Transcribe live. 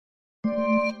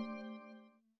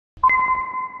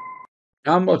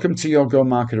And welcome to your Go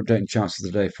Market Update and Charts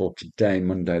of the Day for today,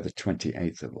 Monday, the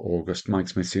 28th of August. Mike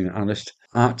Smith, Senior Analyst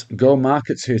at Go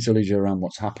Markets, here to lead you around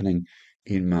what's happening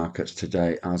in markets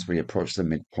today as we approach the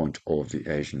midpoint of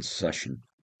the Asian session.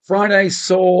 Friday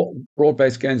saw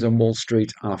broad-based gains on Wall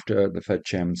Street after the Fed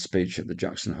chairman's speech at the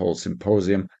Jackson Hole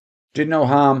Symposium. Did no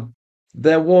harm.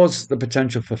 There was the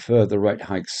potential for further rate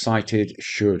hikes cited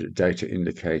should data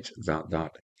indicate that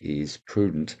that is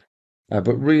prudent.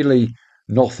 But really,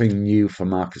 nothing new for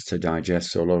markets to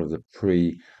digest. So a lot of the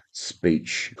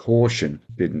pre-speech caution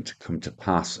didn't come to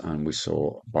pass, and we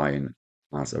saw buying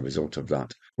as a result of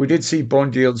that. We did see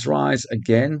bond yields rise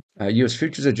again. US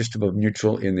futures are just above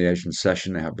neutral in the Asian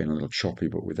session. They have been a little choppy,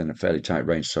 but within a fairly tight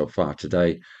range so far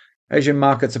today. Asian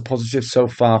markets are positive so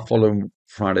far following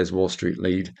Friday's Wall Street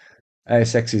lead.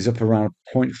 ASX is up around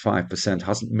 0.5%,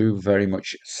 hasn't moved very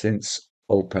much since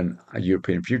open.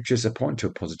 European futures are pointing to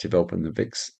a positive open. The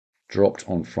VIX dropped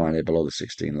on Friday below the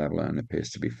 16 level and appears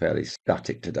to be fairly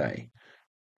static today.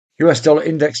 US dollar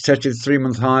index tested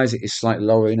 3-month highs. It is slightly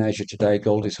lower in Asia today.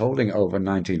 Gold is holding over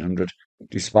 1900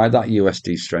 despite that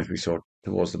USD strength we saw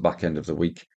towards the back end of the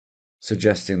week,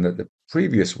 suggesting that the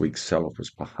previous week's sell-off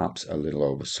was perhaps a little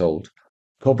oversold.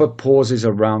 Copper pauses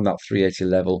around that 380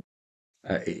 level.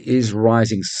 It is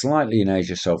rising slightly in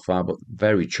Asia so far, but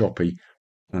very choppy,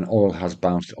 and oil has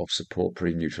bounced off support,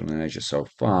 pretty neutral in Asia so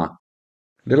far.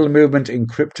 Little movement in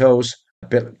cryptos.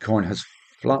 Bitcoin has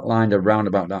flatlined around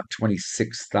about that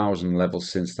 26,000 level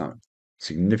since that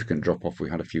significant drop off we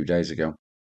had a few days ago.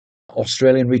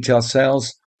 Australian retail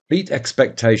sales beat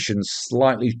expectations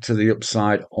slightly to the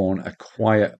upside on a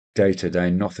quiet day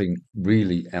today. Nothing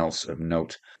really else of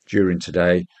note during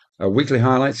today. Weekly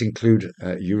highlights include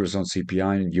Eurozone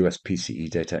CPI and US PCE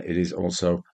data. It is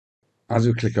also, as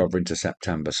we click over into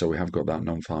September, so we have got that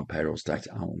non-farm payrolls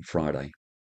data out on Friday.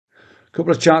 A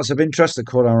couple of charts of interest that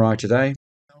caught our eye today.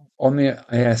 On the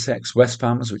ASX West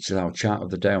Farmers, which is our chart of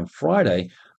the day on Friday,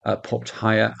 popped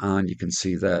higher, and you can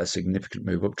see there a significant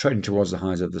move up, trading towards the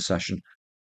highs of the session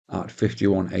at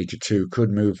 51.82.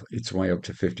 Could move its way up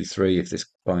to 53 if this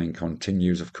buying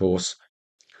continues, of course.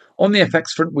 On the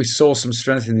FX front, we saw some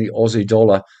strength in the Aussie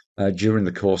dollar during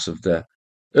the course of the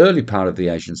early part of the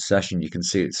Asian session. You can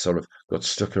see it's sort of got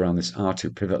stuck around this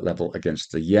R2 pivot level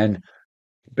against the yen.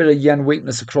 A bit of yen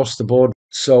weakness across the board.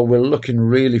 So we're looking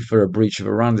really for a breach of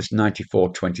around this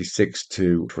 94.26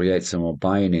 to create some more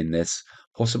buying in this,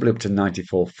 possibly up to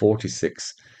 94.46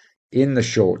 in the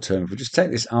short term. If we just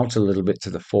take this out a little bit to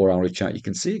the 4-hourly chart, you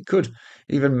can see it could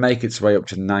even make its way up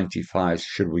to 95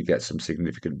 should we get some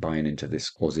significant buying into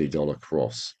this Aussie dollar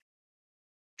cross.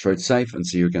 Trade safe and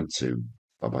see you again soon.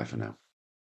 Bye bye for now.